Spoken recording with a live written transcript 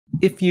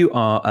If you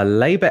are a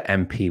Labour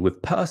MP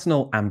with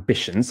personal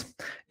ambitions,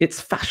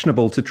 it's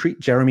fashionable to treat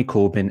Jeremy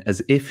Corbyn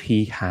as if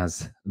he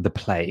has the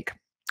plague.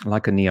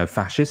 Like a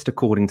neo-fascist,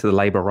 according to the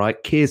Labour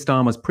right, Keir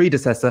Starmer's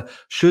predecessor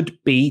should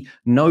be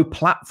no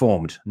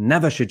platformed.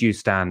 Never should you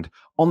stand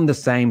on the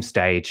same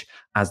stage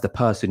as the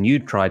person you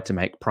tried to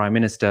make Prime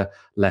Minister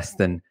less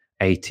than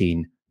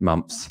 18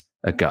 months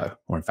ago.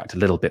 Or in fact, a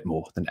little bit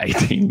more than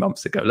 18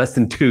 months ago, less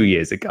than 2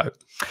 years ago.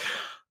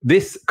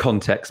 This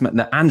context meant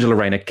that Angela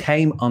Rayner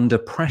came under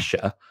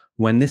pressure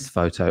when this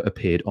photo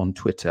appeared on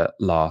Twitter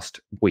last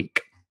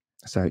week.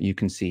 So you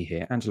can see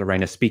here Angela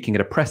Rayner speaking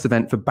at a press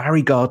event for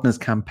Barry Gardner's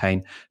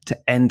campaign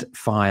to end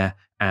fire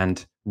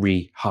and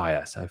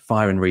rehire. So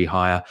fire and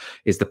rehire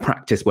is the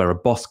practice where a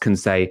boss can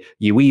say,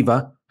 you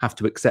either have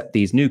to accept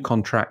these new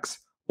contracts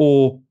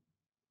or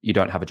you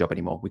don't have a job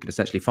anymore. We can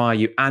essentially fire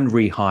you and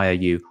rehire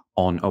you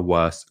on a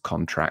worse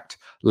contract.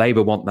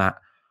 Labour want that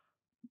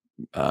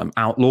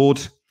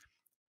outlawed.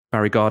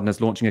 Barry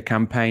Gardner's launching a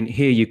campaign.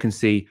 Here you can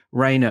see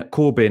Rayner,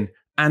 Corbyn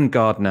and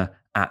Gardner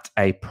at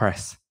a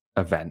press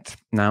event.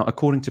 Now,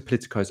 according to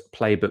Politico's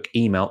Playbook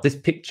email, this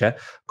picture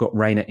got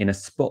Rayner in a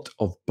spot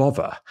of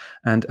bother,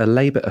 and a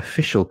Labour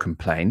official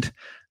complained,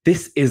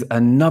 "This is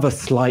another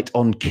slight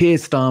on Keir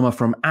Starmer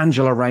from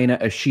Angela Rayner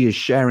as she is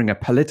sharing a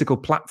political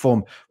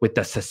platform with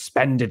the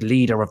suspended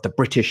leader of the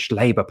British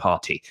Labour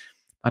Party."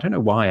 I don't know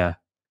why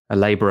a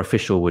Labour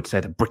official would say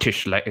the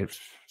British Labour.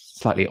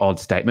 Slightly odd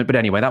statement, but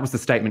anyway, that was the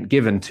statement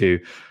given to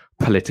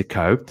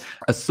Politico.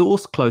 A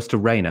source close to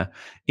Rayner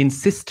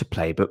insists to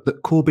Playbook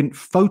that Corbyn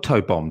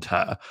photobombed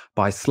her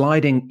by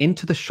sliding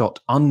into the shot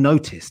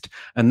unnoticed,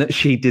 and that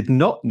she did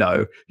not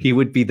know he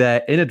would be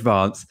there in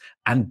advance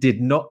and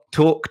did not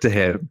talk to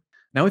him.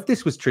 Now, if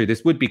this was true,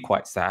 this would be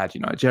quite sad.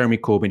 You know, Jeremy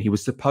Corbyn, he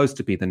was supposed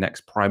to be the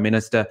next Prime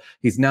Minister.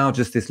 He's now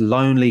just this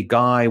lonely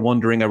guy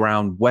wandering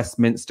around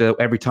Westminster.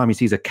 Every time he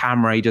sees a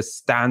camera, he just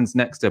stands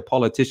next to a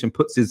politician,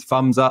 puts his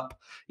thumbs up.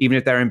 Even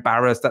if they're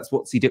embarrassed, that's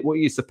what he did. What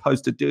you're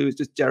supposed to do is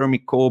just Jeremy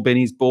Corbyn.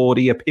 He's bored.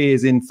 He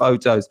appears in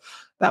photos.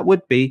 That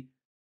would be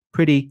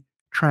pretty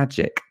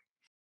tragic.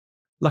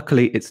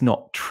 Luckily, it's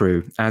not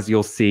true, as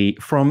you'll see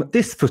from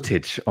this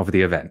footage of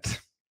the event.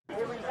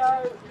 Here we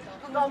go.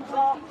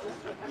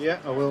 Yeah,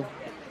 I will.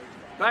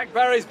 Back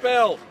Barry's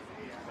bill.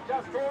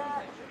 Just here.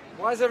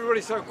 Why is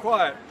everybody so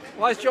quiet?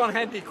 Why is John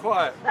Hendy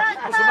quiet?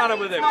 What's the matter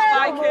with him?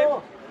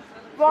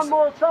 One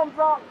more thumbs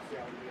up.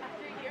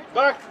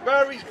 Back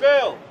Barry's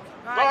bill.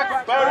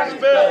 Back Barry's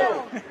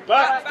bill.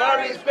 Back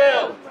Barry's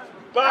bill.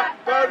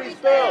 Back Barry's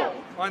bill.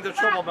 Mind the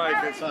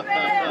troublemakers.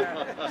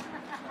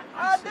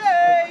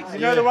 You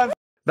know the one.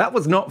 That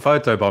was not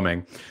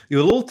photobombing.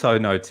 You'll also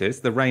notice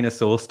the Rayner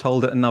source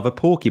told it another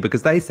porky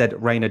because they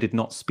said Rayner did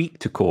not speak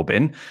to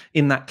Corbyn.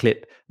 In that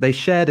clip, they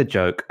shared a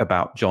joke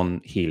about John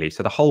Healey.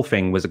 So the whole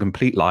thing was a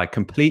complete lie,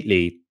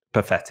 completely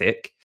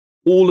pathetic.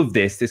 All of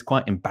this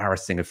quite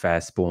embarrassing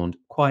affair spawned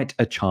quite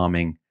a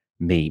charming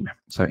meme.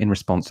 So in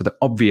response to the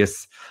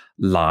obvious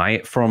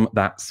lie from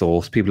that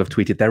source, people have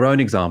tweeted their own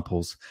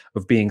examples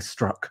of being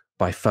struck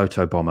by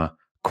photobomber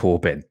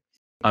Corbyn.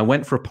 I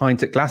went for a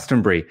pint at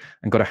Glastonbury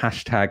and got a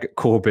hashtag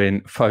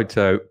Corbyn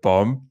photo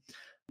bomb.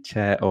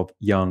 Chair of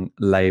Young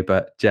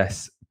Labour,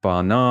 Jess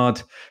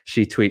Barnard.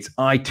 She tweets,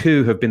 "I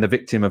too have been the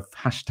victim of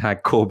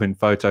hashtag Corbyn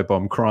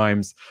photobomb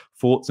crimes.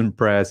 Thoughts and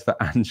prayers for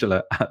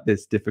Angela at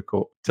this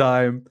difficult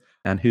time."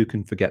 And who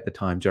can forget the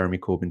time Jeremy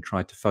Corbyn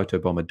tried to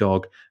photobomb a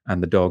dog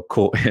and the dog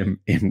caught him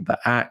in the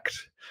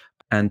act?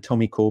 And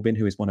Tommy Corbyn,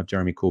 who is one of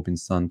Jeremy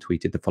Corbyn's son,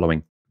 tweeted the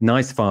following: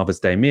 "Nice Father's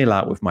Day meal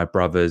out with my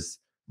brothers,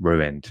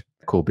 ruined."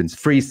 Corbyn's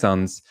three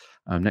sons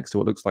next to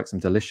what looks like some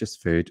delicious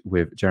food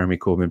with Jeremy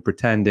Corbyn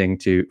pretending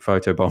to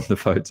photobomb the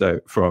photo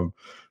from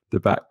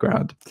the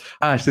background.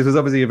 Ash, this was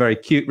obviously a very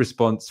cute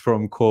response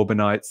from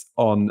Corbynites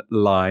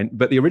online,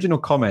 but the original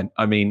comment,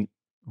 I mean,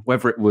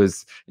 whether it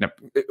was, you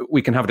know,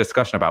 we can have a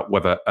discussion about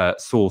whether a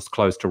source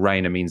close to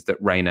Rayner means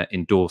that Rayner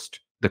endorsed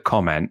the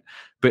comment,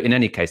 but in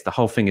any case, the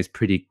whole thing is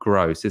pretty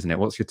gross, isn't it?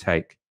 What's your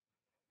take?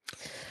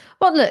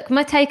 Well, look,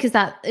 my take is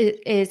that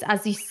it is,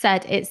 as you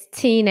said, it's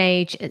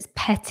teenage, it's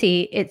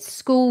petty, it's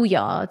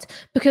schoolyard,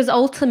 because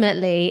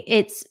ultimately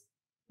it's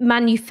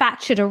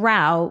manufactured a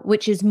row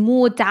which is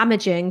more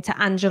damaging to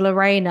Angela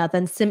Rayner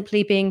than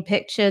simply being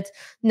pictured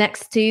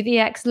next to the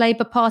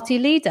ex-Labour Party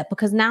leader,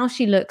 because now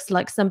she looks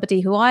like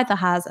somebody who either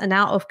has an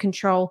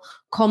out-of-control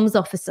comms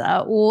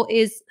officer or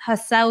is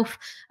herself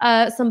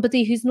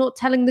somebody who's not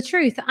telling the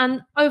truth.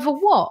 And over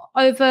what?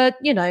 Over,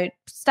 you know,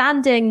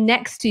 standing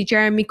next to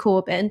Jeremy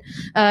Corbyn,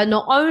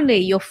 not only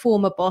your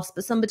former boss,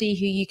 but somebody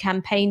who you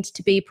campaigned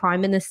to be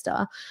Prime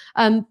Minister,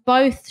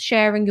 both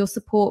sharing your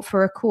support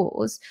for a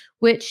cause,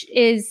 which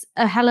is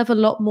a hell of a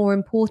lot more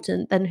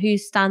important than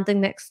who's standing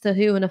next to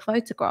who in a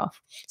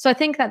photograph. So I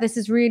think that this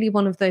is really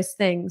one of those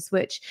things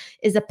which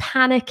is a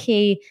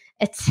panicky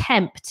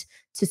attempt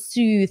to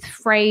soothe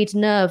frayed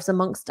nerves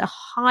amongst a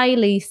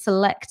highly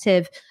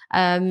selective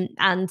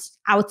and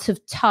out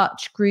of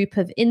touch group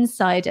of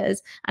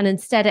insiders, and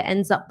instead it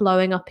ends up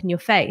blowing up in your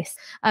face.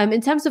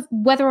 In terms of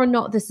whether or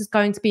not this is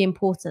going to be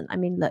important, I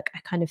mean, look, I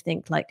kind of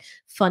think like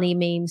funny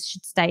memes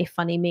should stay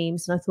funny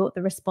memes, and I thought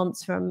the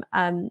response from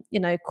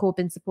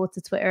Corbyn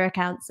supporter Twitter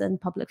accounts and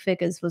public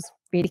figures was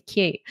really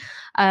cute.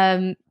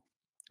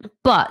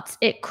 But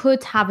it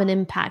could have an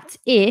impact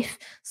if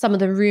some of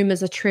the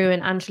rumours are true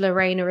and Angela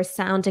Rayner is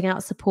sounding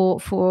out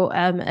support for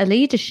a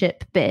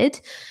leadership bid,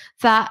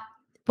 that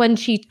when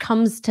she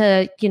comes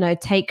to,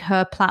 take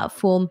her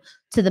platform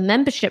to the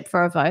membership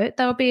for a vote,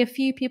 there'll be a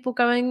few people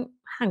going,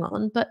 hang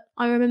on, but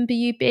I remember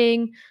you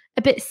being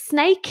a bit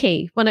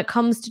snaky when it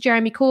comes to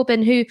Jeremy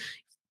Corbyn, who,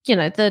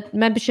 the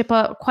membership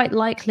are quite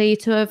likely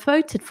to have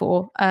voted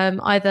for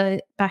either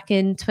back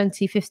in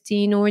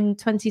 2015 or in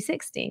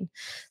 2016.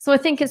 So I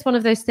think it's one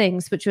of those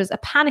things which was a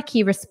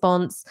panicky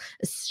response,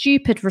 a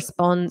stupid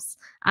response,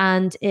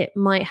 and it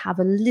might have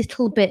a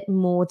little bit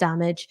more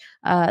damage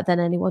than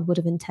anyone would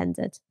have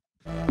intended.